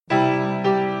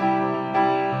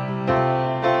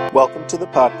Welcome to the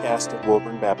podcast of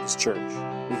Woburn Baptist Church.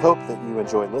 We hope that you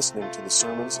enjoy listening to the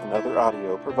sermons and other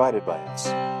audio provided by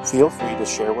us. Feel free to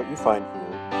share what you find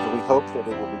here, and we hope that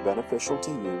it will be beneficial to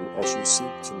you as you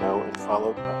seek to know and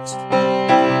follow Christ.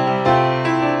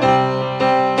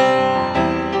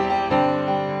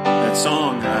 That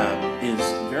song is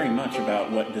very much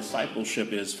about what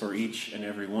discipleship is for each and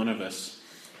every one of us.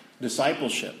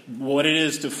 Discipleship, what it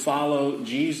is to follow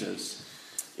Jesus,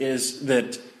 is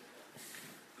that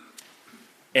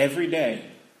every day,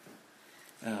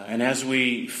 and as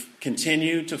we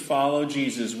continue to follow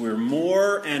Jesus, we're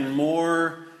more and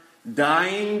more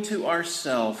dying to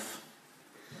ourselves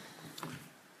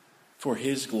for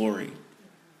His glory.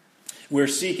 We're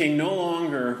seeking no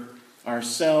longer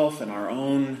ourself and our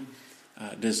own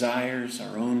desires,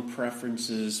 our own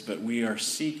preferences, but we are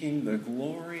seeking the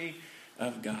glory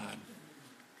of God.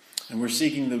 And we're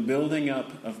seeking the building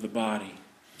up of the body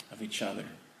of each other.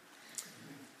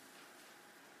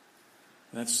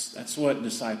 That's what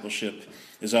discipleship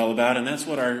is all about, and that's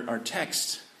what our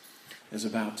text is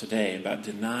about today, about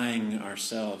denying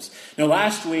ourselves. Now,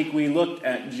 last week we looked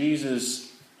at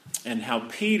Jesus and how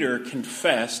Peter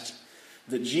confessed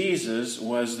that Jesus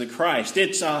was the Christ.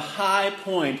 It's a high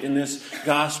point in this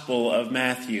Gospel of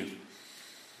Matthew.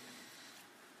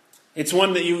 It's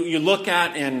one that you look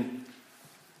at and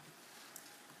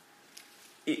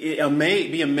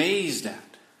be amazed at.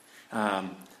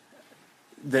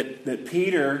 That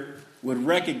Peter would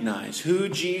recognize who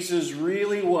Jesus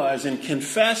really was and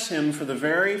confess Him for the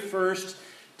very first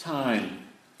time.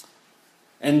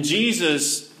 And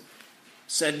Jesus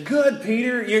said, "Good,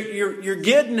 Peter, you're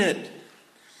getting it.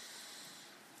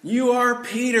 You are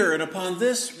Peter, and upon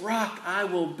this rock I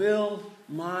will build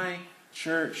my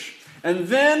church." And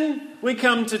then we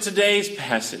come to today's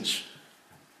passage.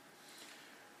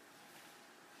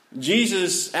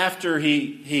 Jesus, after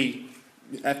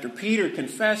Peter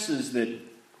confesses that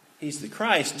he's the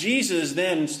Christ, Jesus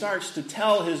then starts to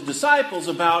tell His disciples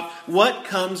about what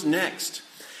comes next,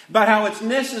 about how it's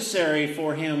necessary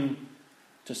for Him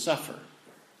to suffer,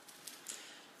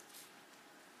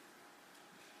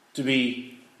 to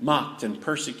be mocked and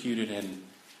persecuted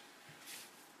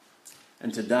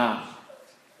and to die.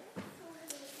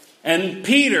 And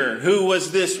Peter, who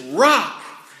was this rock,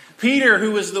 Peter,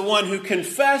 who was the one who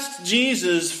confessed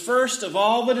Jesus first of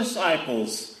all the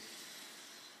disciples,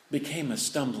 became a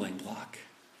stumbling block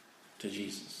to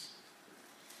Jesus.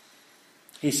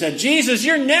 He said, "Jesus,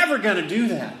 you're never going to do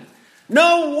that.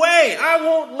 No way, I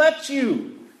won't let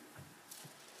you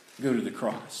go to the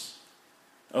cross."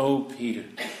 Oh, Peter.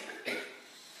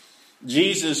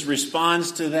 Jesus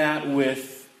responds to that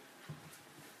with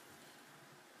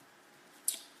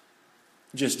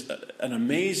just an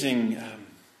amazing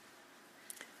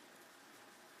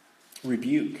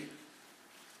rebuke.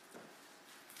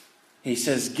 He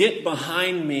says, "Get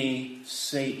behind me,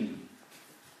 Satan."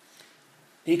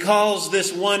 He calls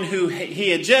this one who he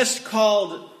had just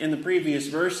called in the previous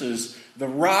verses the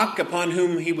rock upon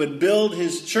whom he would build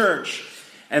his church.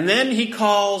 And then he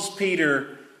calls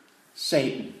Peter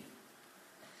Satan.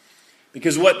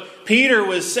 Because what Peter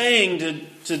was saying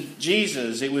to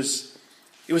Jesus, it was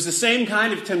the same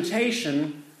kind of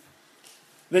temptation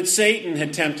that Satan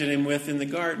had tempted him with in the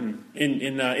garden,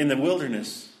 in the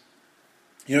wilderness.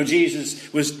 You know,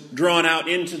 Jesus was drawn out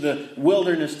into the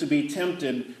wilderness to be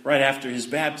tempted right after His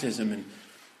baptism, and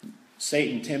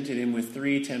Satan tempted Him with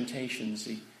 3 temptations.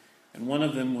 And one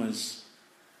of them was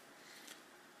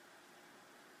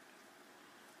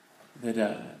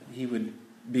that He would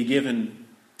be given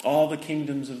all the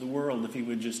kingdoms of the world if he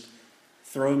would just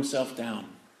throw himself down.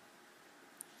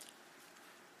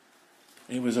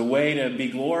 It was a way to be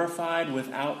glorified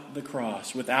without the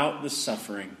cross, without the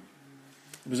suffering.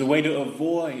 It was a way to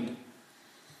avoid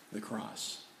the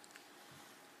cross.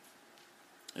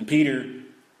 And Peter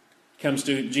comes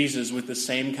to Jesus with the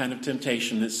same kind of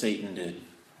temptation that Satan did.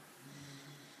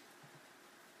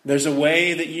 There's a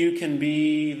way that you can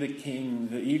be the king,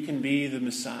 that you can be the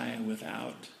Messiah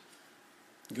without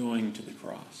going to the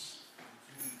cross.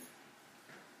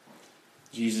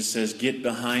 Jesus says, "Get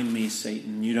behind me,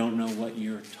 Satan. You don't know what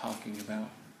you're talking about.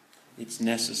 It's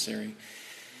necessary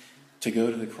to go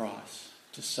to the cross,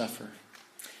 to suffer."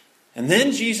 And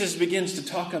then Jesus begins to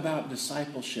talk about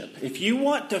discipleship. If you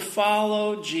want to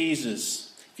follow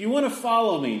Jesus, if you want to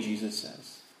follow me, Jesus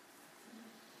says,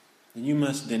 then you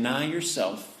must deny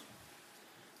yourself,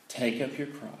 take up your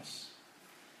cross,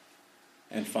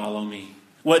 and follow me.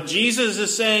 What Jesus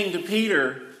is saying to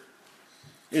Peter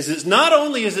is not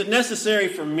only is it necessary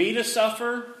for me to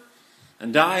suffer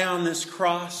and die on this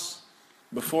cross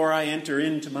before I enter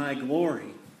into my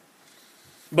glory,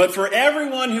 But for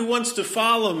everyone who wants to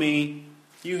follow me,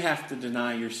 you have to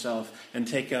deny yourself and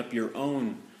take up your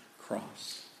own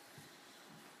cross.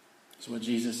 That's what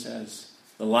Jesus says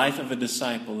the life of a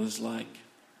disciple is like.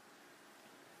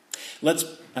 Let's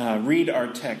read our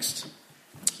text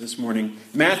this morning.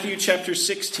 Matthew chapter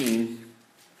 16.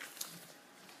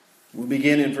 We'll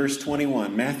begin in verse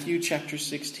 21. Matthew chapter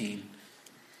 16,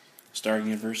 starting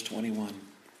in verse 21.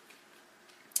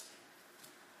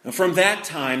 Now, from that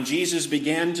time, Jesus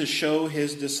began to show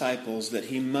his disciples that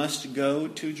he must go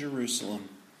to Jerusalem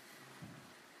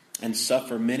and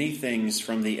suffer many things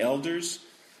from the elders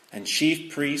and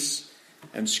chief priests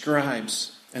and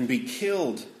scribes, and be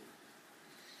killed,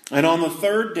 and on the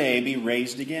third day be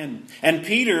raised again. And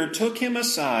Peter took him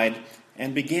aside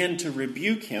and began to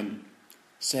rebuke him,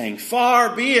 saying,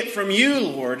 "Far be it from you,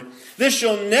 Lord, this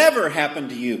shall never happen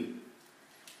to you."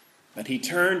 But he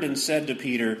turned and said to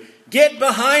Peter, "Get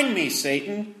behind me,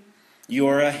 Satan. You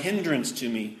are a hindrance to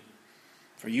me,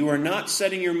 for you are not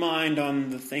setting your mind on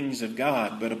the things of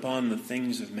God, but upon the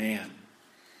things of man."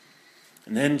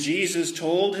 And then Jesus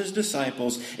told his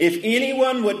disciples, "If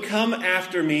anyone would come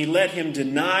after me, let him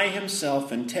deny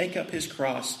himself and take up his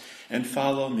cross and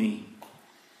follow me.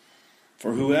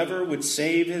 For whoever would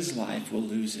save his life will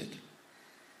lose it.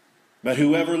 But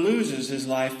whoever loses his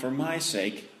life for my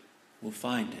sake will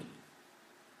find it.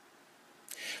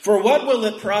 For what will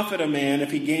it profit a man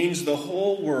if he gains the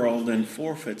whole world and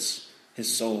forfeits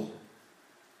his soul?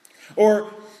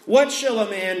 Or what shall a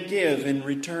man give in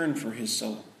return for his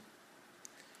soul?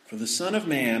 For the Son of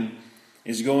Man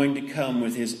is going to come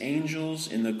with his angels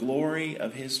in the glory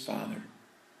of his Father.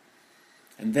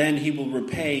 And then he will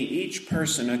repay each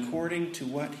person according to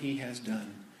what he has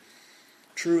done.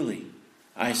 Truly,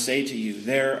 I say to you,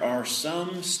 there are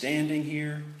some standing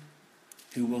here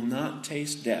who will not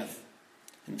taste death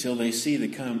until they see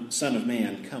the Son of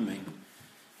Man coming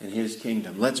in his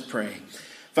kingdom." Let's pray.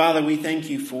 Father, we thank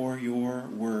you for your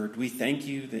word. We thank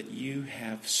you that you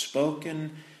have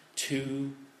spoken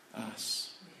to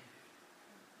us.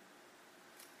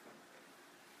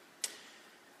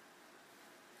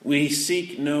 We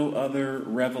seek no other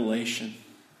revelation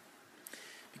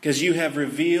because you have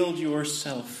revealed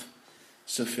yourself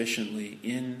sufficiently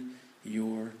in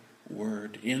your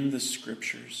word, in the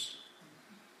scriptures.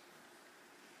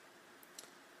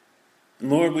 And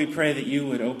Lord, we pray that you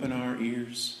would open our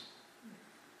ears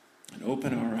and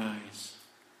open our eyes,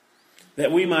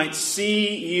 that we might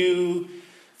see you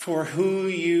for who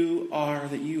you are,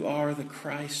 that you are the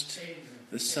Christ,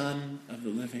 the Son of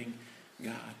the living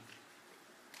God.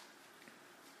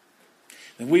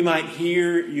 That we might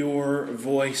hear your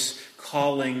voice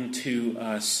calling to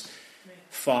us,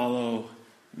 "Follow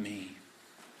me."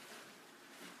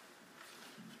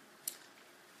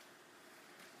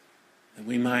 That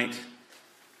we might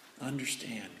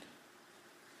understand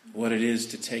what it is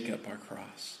to take up our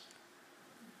cross.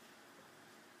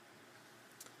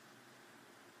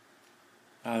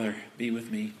 Father, be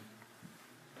with me.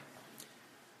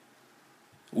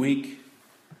 Weak,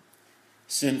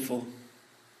 sinful,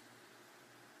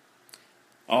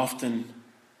 often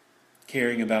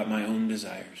caring about my own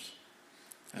desires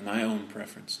and my own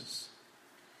preferences.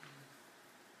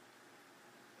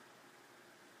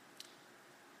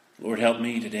 Lord, help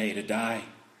me today to die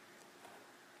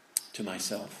to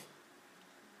myself.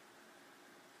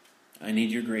 I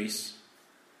need your grace.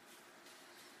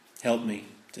 Help me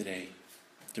today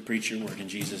to preach your word in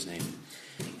Jesus' name.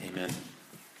 Amen.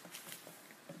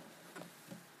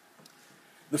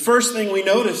 The first thing we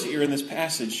notice here in this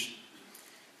passage,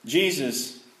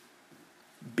 Jesus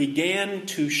began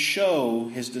to show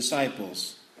his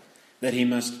disciples that he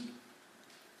must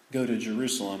go to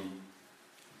Jerusalem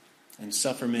and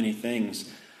suffer many things.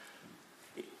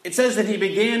 It says that he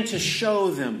began to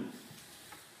show them.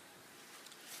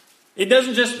 It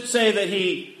doesn't just say that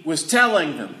he was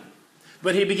telling them,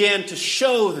 but he began to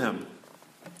show them,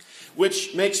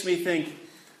 which makes me think,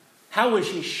 how was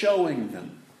he showing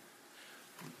them?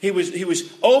 He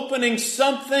was opening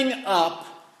something up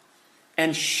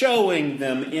and showing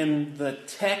them in the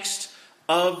text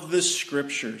of the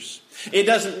Scriptures. It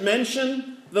doesn't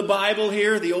mention the Bible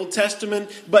here, the Old Testament,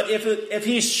 but if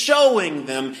he's showing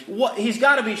them, he's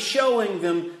got to be showing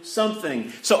them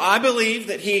something. So I believe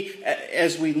that he,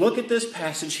 as we look at this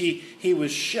passage, he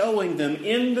was showing them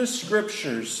in the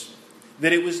Scriptures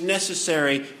that it was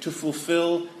necessary to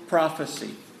fulfill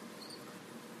prophecy.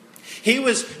 He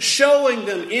was showing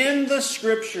them in the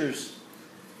Scriptures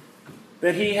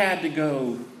that he had to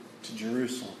go to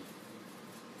Jerusalem,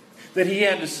 that he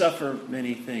had to suffer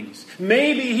many things.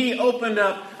 Maybe he opened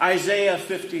up Isaiah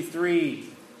 53.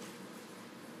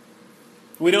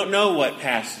 We don't know what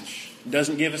passage It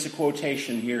doesn't give us a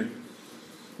quotation here.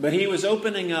 But he was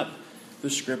opening up the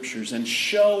Scriptures and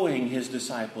showing his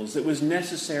disciples it was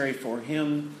necessary for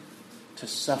him to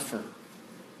suffer.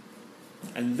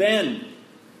 And then,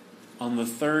 on the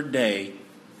third day,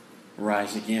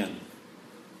 rise again.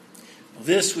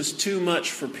 This was too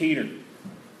much for Peter.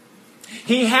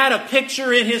 He had a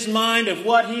picture in his mind of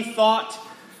what he thought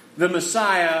the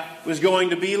Messiah was going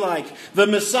to be like. The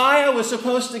Messiah was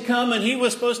supposed to come, and he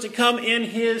was supposed to come in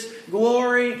his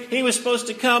glory. He was supposed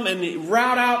to come and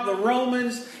rout out the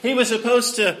Romans. He was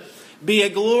supposed to be a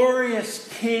glorious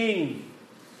king.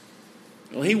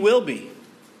 Well, he will be.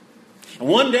 And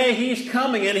one day he's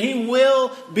coming, and he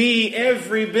will be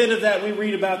every bit of that. We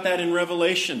read about that in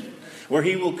Revelation, where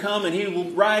he will come and he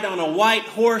will ride on a white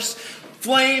horse,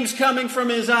 flames coming from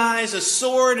his eyes, a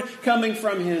sword coming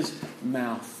from his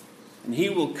mouth. And he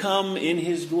will come in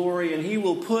his glory, and he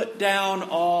will put down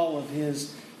all of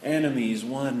his enemies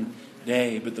one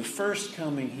day. But the first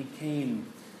coming, he came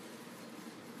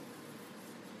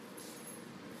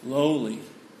lowly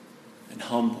and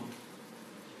humble.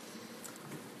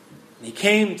 And he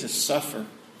came to suffer.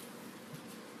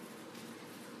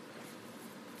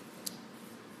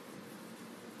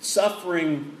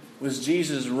 Suffering was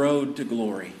Jesus' road to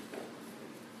glory.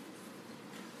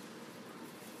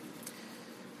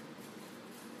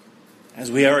 As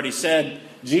we already said,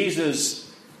 Peter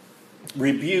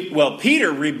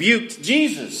rebuked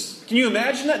Jesus. Can you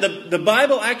imagine that? The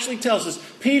Bible actually tells us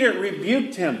Peter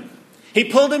rebuked him. He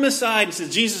pulled him aside and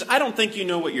said, Jesus, I don't think you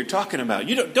know what you're talking about.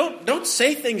 You don't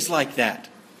say things like that.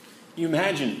 You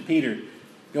imagine Peter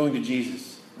going to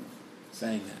Jesus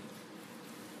saying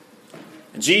that.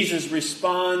 And Jesus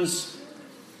responds.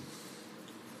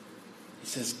 He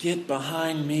says, get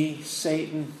behind me,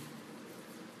 Satan.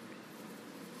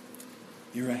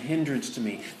 You're a hindrance to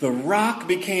me. The rock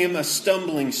became a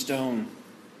stumbling stone.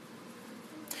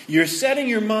 You're setting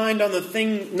your mind on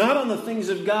not on the things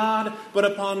of God, but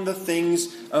upon the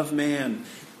things of man.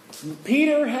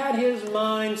 Peter had his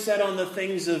mind set on the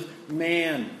things of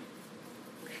man.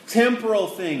 Temporal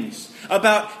things.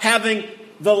 About having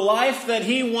the life that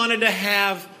he wanted to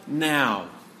have now,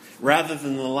 rather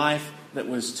than the life that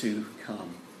was to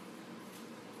come.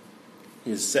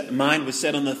 His mind was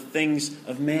set on the things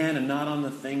of man and not on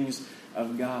the things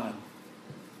of God.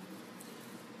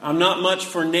 I'm not much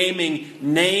for naming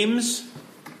names,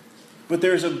 but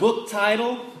there's a book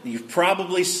title you've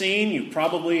probably seen. You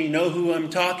probably know who I'm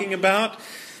talking about.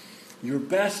 Your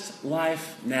Best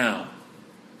Life Now.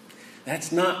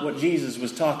 That's not what Jesus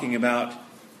was talking about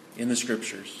in the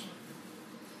Scriptures.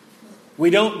 We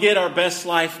don't get our best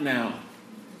life now.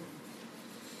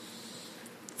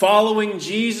 Following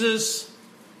Jesus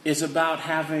is about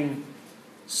having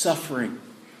suffering,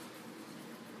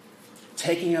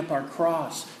 taking up our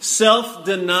cross,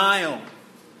 self-denial,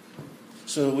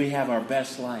 so that we have our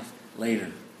best life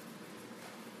later.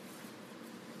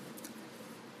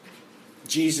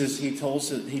 Jesus, he tells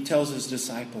his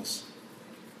disciples,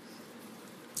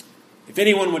 if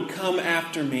anyone would come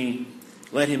after me,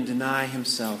 let him deny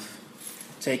himself,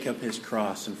 take up his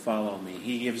cross, and follow me.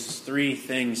 He gives us 3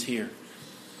 things here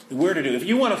that we're to do. If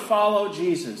you want to follow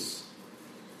Jesus,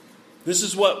 this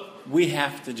is what we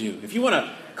have to do. If you want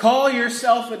to call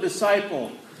yourself a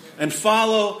disciple and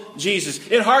follow Jesus,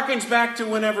 it harkens back to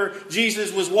whenever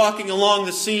Jesus was walking along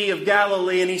the Sea of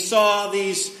Galilee and he saw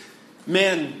these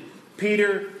men,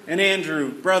 Peter and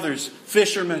Andrew, brothers,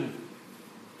 fishermen.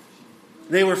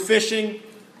 They were fishing.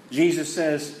 Jesus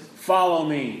says, follow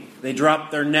me. They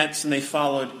dropped their nets and they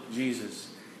followed Jesus.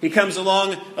 He comes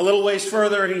along a little ways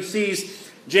further and he sees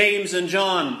James and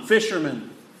John,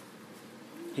 fishermen.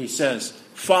 He says,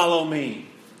 follow me.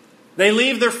 They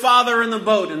leave their father in the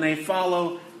boat and they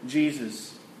follow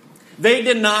Jesus. They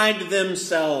denied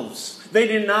themselves. They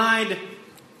denied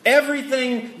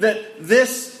everything that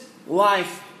this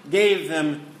life gave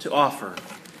them to offer.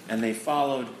 And they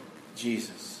followed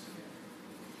Jesus.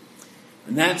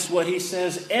 And that's what he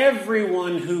says.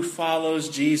 Everyone who follows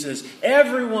Jesus,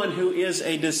 everyone who is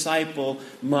a disciple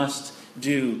must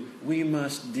do. We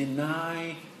must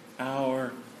deny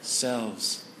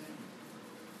ourselves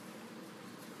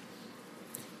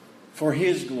for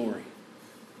his glory.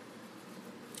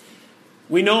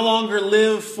 We no longer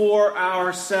live for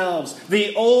ourselves.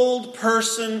 The old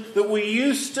person that we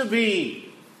used to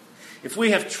be, if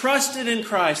we have trusted in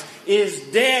Christ, is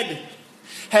dead,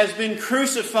 has been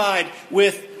crucified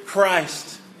with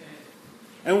Christ.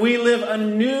 And we live a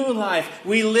new life.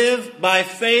 We live by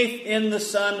faith in the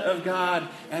Son of God.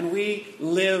 And we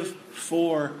live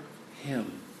for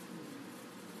him.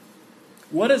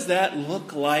 What does that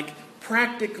look like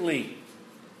practically?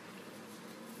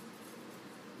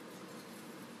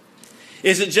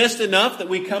 Is it just enough that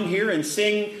we come here and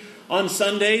sing on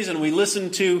Sundays and we listen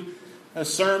to a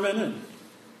sermon?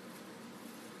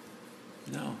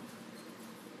 No.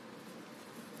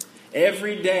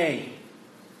 Every day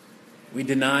we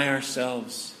deny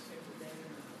ourselves.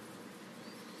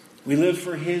 We live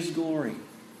for His glory.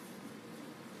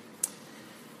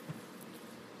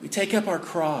 We take up our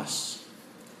cross.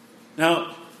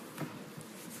 Now,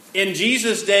 in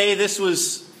Jesus' day, this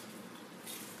was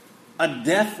a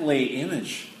deathly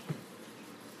image.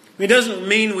 It doesn't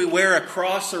mean we wear a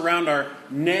cross around our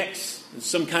necks,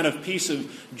 some kind of piece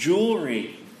of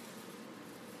jewelry.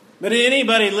 But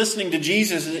anybody listening to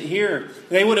Jesus here,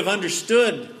 they would have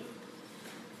understood.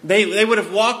 They would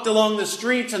have walked along the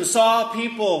streets and saw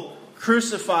people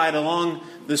crucified along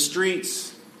the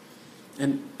streets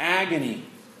in agony.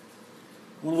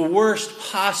 One of the worst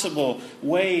possible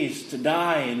ways to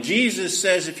die. And Jesus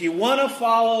says, if you want to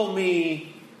follow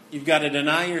me, you've got to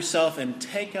deny yourself and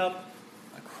take up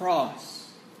a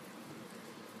cross.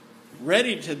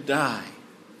 Ready to die.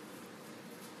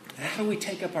 How do we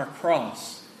take up our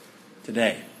cross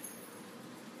today?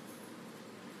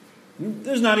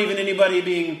 There's not even anybody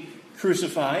being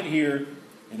crucified here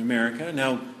in America.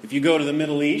 Now, if you go to the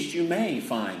Middle East, you may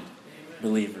find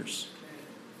believers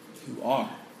who are.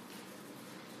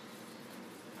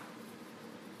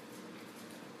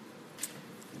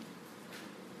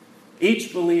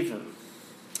 Each believer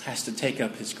has to take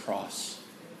up his cross.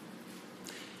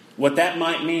 What that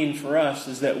might mean for us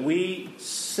is that we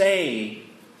say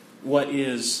what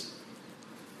is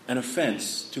an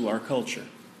offense to our culture.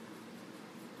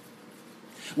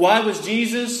 Why was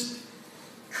Jesus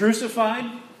crucified?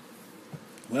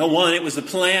 Well, one, it was the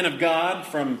plan of God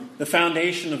from the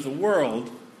foundation of the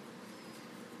world.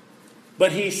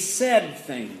 But He said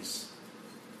things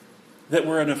that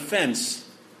were an offense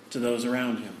to those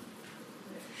around Him.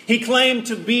 He claimed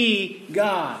to be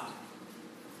God.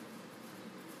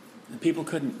 And people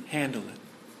couldn't handle it.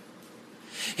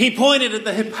 He pointed at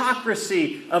the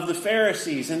hypocrisy of the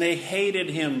Pharisees, and they hated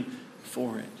Him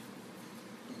for it.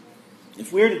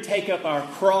 If we're to take up our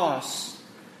cross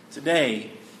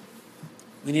today,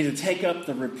 we need to take up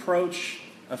the reproach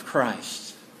of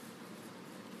Christ.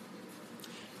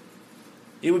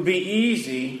 It would be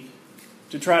easy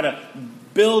to try to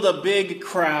build a big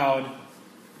crowd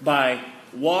by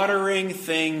watering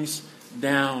things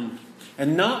down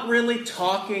and not really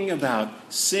talking about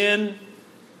sin.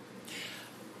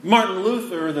 Martin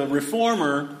Luther, the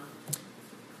reformer,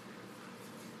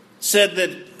 said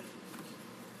that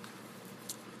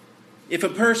if a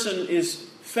person is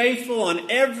faithful on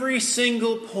every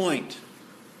single point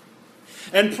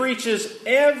and preaches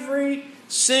every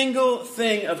single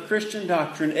thing of Christian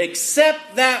doctrine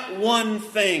except that one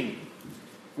thing,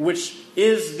 which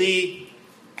is the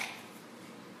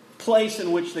place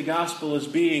in which the gospel is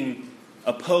being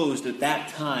opposed at that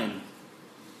time,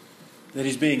 that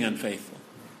he's being unfaithful.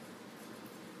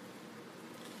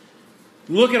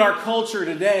 Look at our culture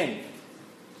today.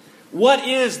 What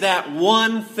is that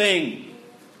one thing?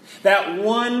 That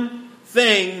one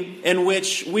thing in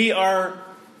which we are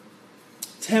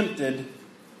tempted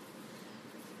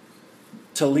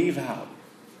to leave out,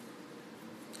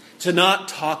 to not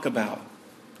talk about,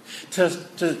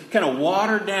 to kind of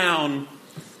water down.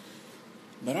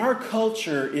 But our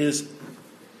culture is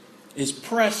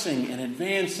pressing and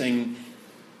advancing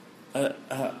an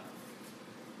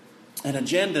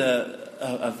agenda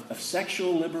of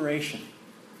sexual liberation.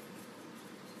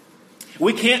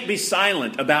 We can't be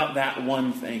silent about that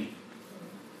one thing.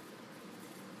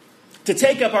 To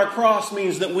take up our cross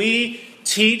means that we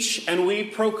teach and we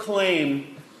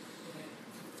proclaim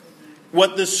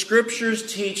what the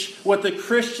Scriptures teach, what the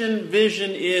Christian vision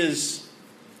is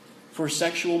for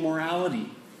sexual morality.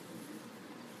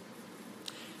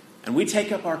 And we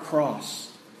take up our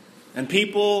cross, and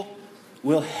people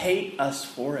will hate us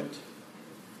for it.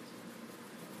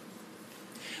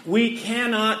 We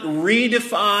cannot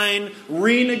redefine,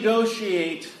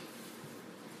 renegotiate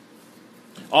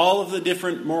all of the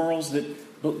different morals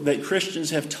that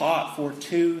Christians have taught for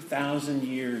 2,000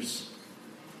 years.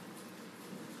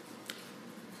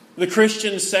 The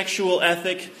Christian sexual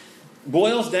ethic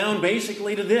boils down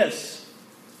basically to this: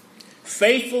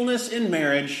 faithfulness in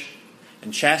marriage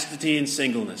and chastity in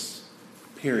singleness.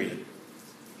 Period.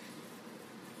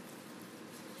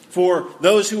 For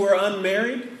those who are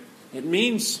unmarried, it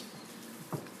means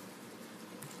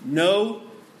no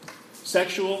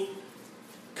sexual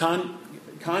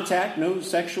contact, no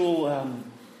sexual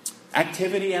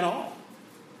activity at all.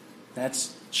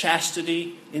 That's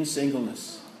chastity in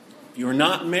singleness. If you're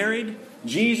not married,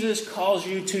 Jesus calls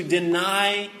you to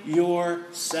deny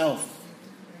yourself.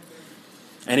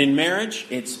 And in marriage,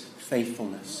 it's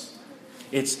faithfulness.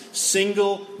 It's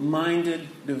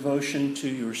single-minded devotion to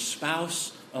your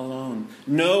spouse alone.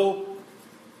 No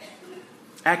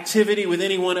activity with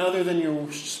anyone other than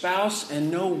your spouse, and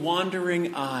no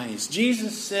wandering eyes.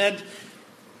 Jesus said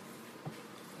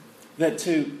that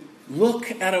to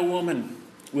look at a woman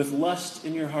with lust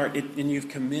in your heart, and you've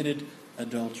committed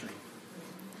adultery.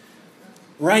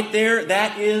 Right there,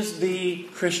 that is the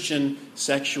Christian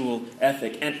sexual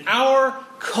ethic. And our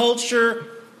culture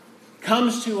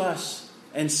comes to us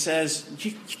and says,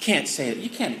 you can't say it. You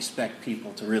can't expect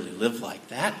people to really live like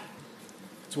that.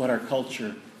 That's what our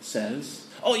culture says.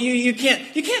 Oh, you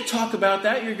can't talk about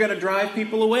that. You're going to drive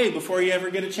people away before you ever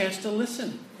get a chance to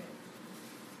listen.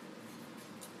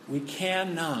 We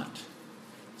cannot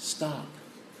stop.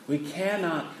 We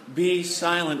cannot be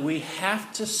silent. We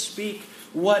have to speak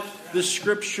what the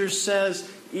Scripture says,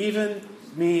 even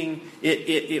meaning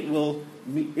it'll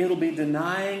be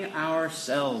denying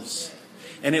ourselves,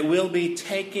 and it will be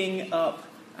taking up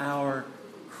our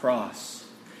cross,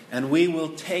 and we will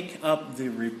take up the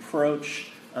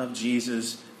reproach of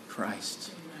Jesus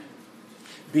Christ.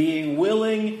 Being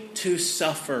willing to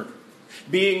suffer,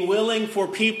 being willing for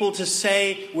people to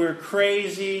say we're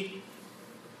crazy.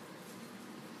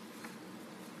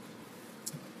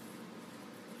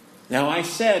 Now, I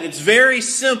said it's very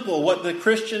simple what the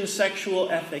Christian sexual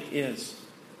ethic is.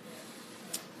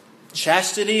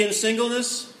 Chastity in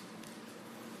singleness,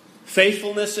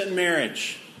 faithfulness in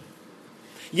marriage.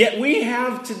 Yet we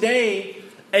have today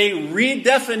a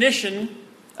redefinition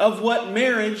of what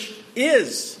marriage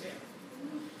is.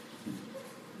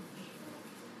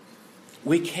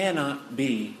 We cannot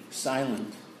be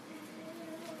silent.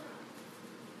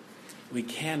 We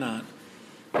cannot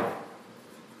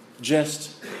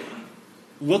just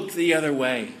look the other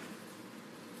way.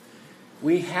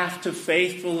 We have to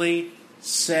faithfully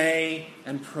say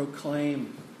and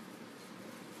proclaim.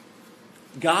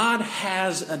 God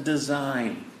has a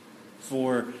design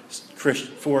for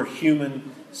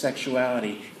human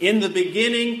sexuality. In the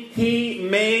beginning, He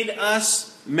made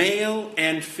us male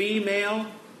and female.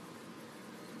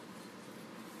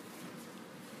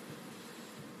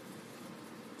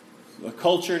 The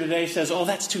culture today says, oh,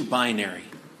 that's too binary.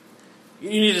 You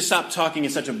need to stop talking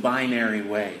in such a binary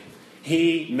way.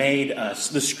 He made us.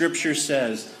 The Scripture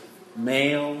says,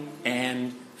 male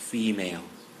and female.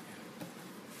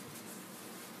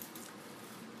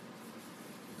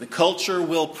 The culture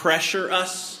will pressure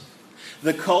us.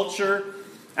 The culture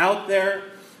out there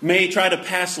may try to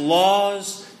pass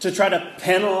laws to try to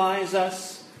penalize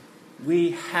us.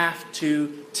 We have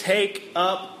to take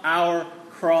up our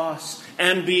cross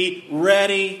and be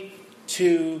ready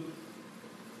to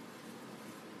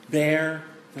bear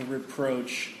the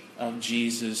reproach of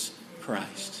Jesus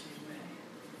Christ.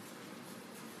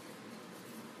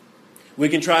 We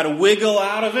can try to wiggle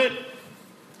out of it.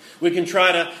 We can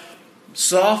try to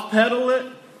soft pedal it.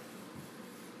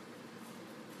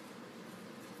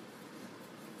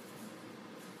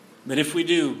 But if we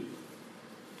do,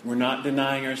 we're not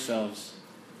denying ourselves.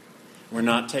 We're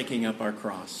not taking up our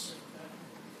cross.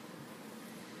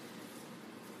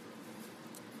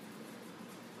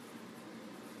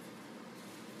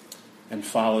 And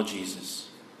follow Jesus.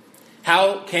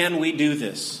 How can we do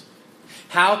this?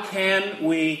 How can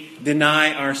we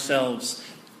deny ourselves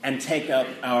and take up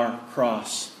our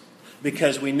cross?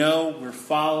 Because we know we're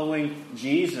following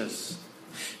Jesus.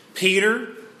 Peter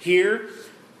here,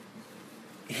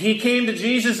 he came to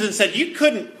Jesus and said,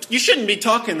 you shouldn't be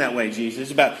talking that way, Jesus,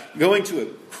 about going to a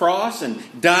cross and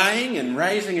dying and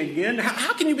rising again.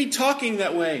 How can you be talking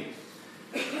that way?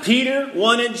 Peter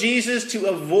wanted Jesus to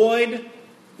avoid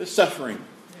the suffering.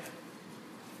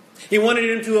 He wanted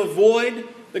him to avoid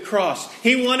the cross.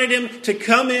 He wanted him to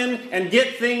come in and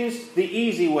get things the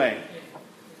easy way.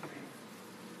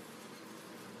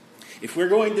 If we're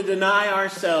going to deny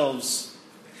ourselves,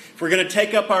 if we're going to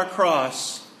take up our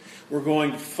cross, we're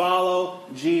going to follow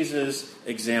Jesus'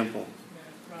 example.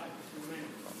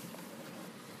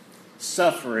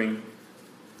 Suffering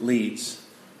leads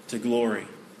to glory.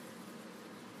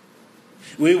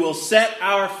 We will set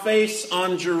our face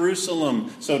on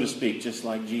Jerusalem, so to speak, just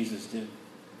like Jesus did.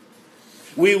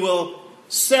 We will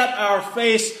set our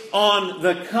face on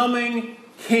the coming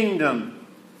kingdom.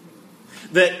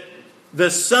 That the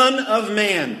Son of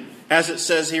Man, as it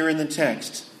says here in the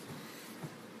text,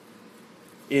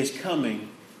 is coming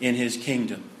in His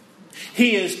kingdom.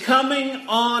 He is coming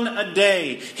on a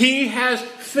day. He has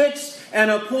fixed and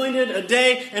appointed a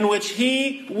day in which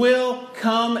He will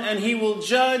come and He will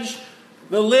judge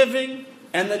the living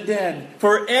and the dead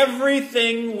for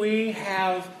everything we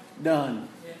have done.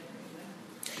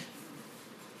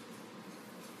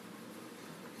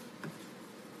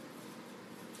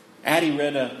 Addie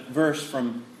read a verse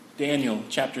from Daniel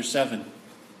chapter 7.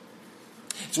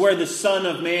 It's where the Son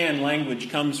of Man language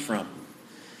comes from.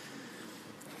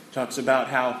 It talks about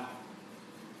how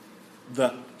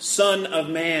the Son of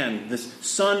Man, this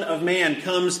Son of Man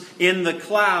comes in the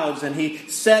clouds and he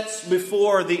sets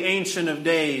before the Ancient of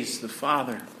Days, the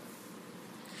Father.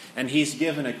 And he's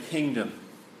given a kingdom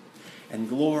and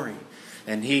glory.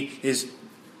 And he is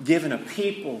given a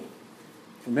people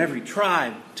from every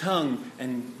tribe, tongue,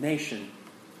 and nation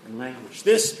and language.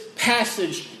 This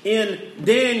passage in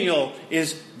Daniel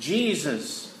is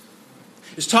Jesus.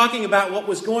 It's talking about what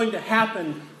was going to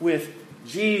happen with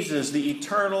Jesus, the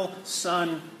eternal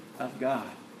Son of God.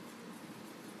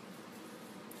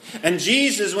 And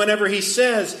Jesus, whenever he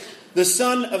says the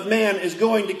Son of Man is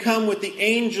going to come with the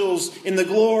angels in the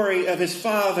glory of his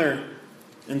Father,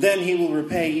 and then he will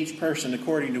repay each person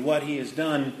according to what he has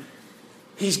done,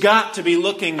 he's got to be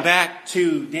looking back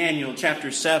to Daniel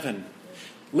chapter 7.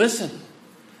 Listen,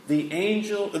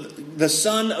 the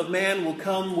Son of Man will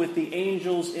come with the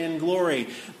angels in glory.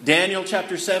 Daniel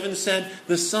chapter 7 said,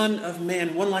 the Son of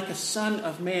Man, one like a Son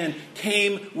of Man,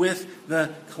 came with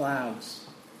the clouds.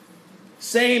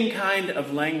 Same kind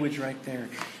of language right there.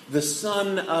 The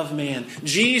Son of Man.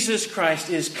 Jesus Christ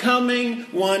is coming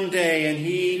one day, and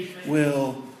he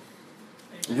will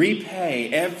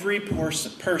repay every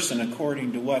person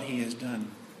according to what he has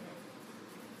done.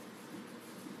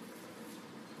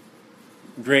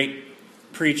 Great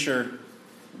preacher,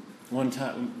 one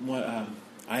time,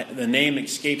 the name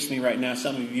escapes me right now,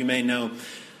 some of you may know,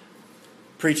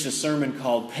 preached a sermon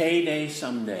called Payday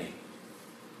Someday.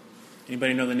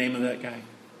 Anybody know the name of that guy?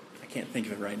 I can't think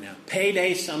of it right now.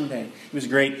 Payday Someday. He was a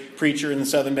great preacher in the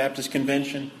Southern Baptist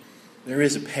Convention. There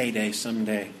is a payday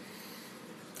someday.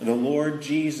 The Lord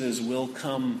Jesus will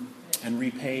come and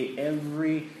repay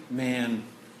every man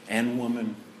and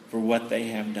woman for what they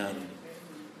have done.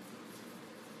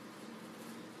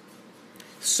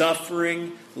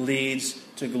 Suffering leads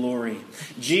to glory.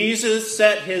 Jesus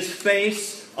set his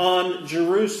face on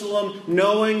Jerusalem,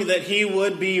 knowing that he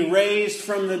would be raised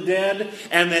from the dead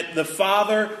and that the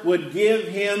Father would give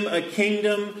him a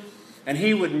kingdom and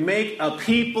he would make a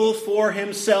people for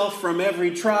himself from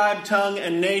every tribe, tongue,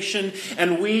 and nation.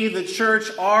 And we, the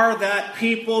church, are that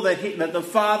people that the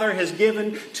Father has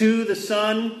given to the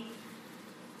Son.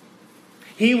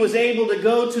 He was able to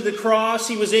go to the cross.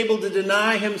 He was able to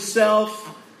deny himself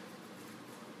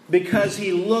because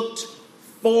he looked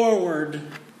forward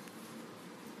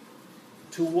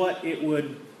to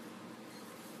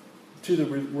the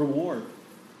reward.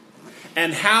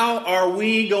 And how are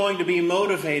we going to be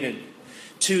motivated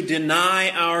to deny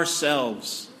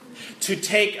ourselves, to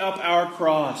take up our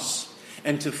cross,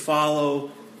 and to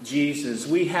follow Jesus?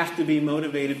 We have to be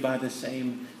motivated by the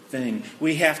same thing.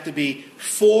 We have to be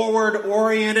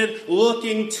forward-oriented,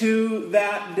 looking to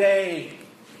that day,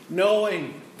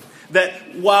 knowing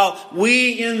that while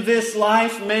we in this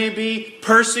life may be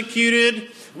persecuted,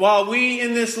 while we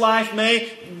in this life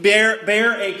may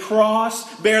bear a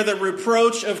cross, bear the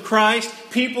reproach of Christ,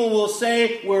 people will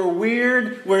say we're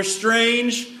weird, we're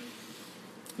strange.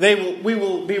 We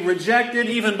will be rejected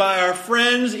even by our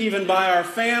friends, even by our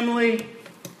family.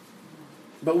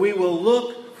 But we will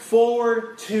look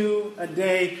forward to a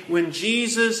day when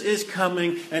Jesus is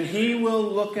coming, and he will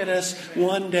look at us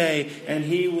one day and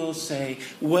he will say,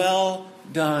 "Well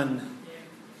done,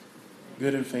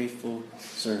 good and faithful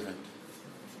servant."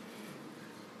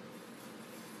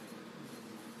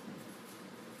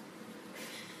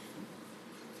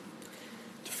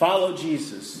 To follow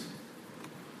Jesus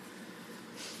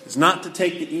is not to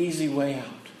take the easy way out.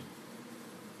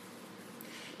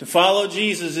 To follow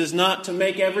Jesus is not to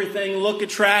make everything look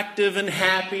attractive and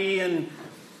happy. And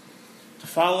to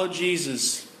follow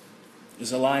Jesus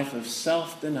is a life of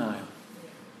self-denial,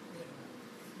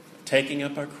 taking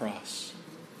up our cross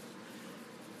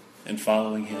and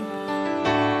following him.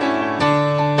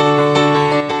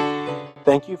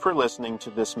 Thank you for listening to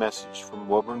this message from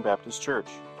Woburn Baptist Church.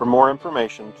 For more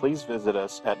information, please visit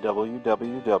us at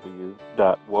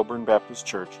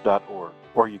www.woburnbaptistchurch.org,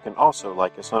 or you can also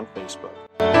like us on Facebook.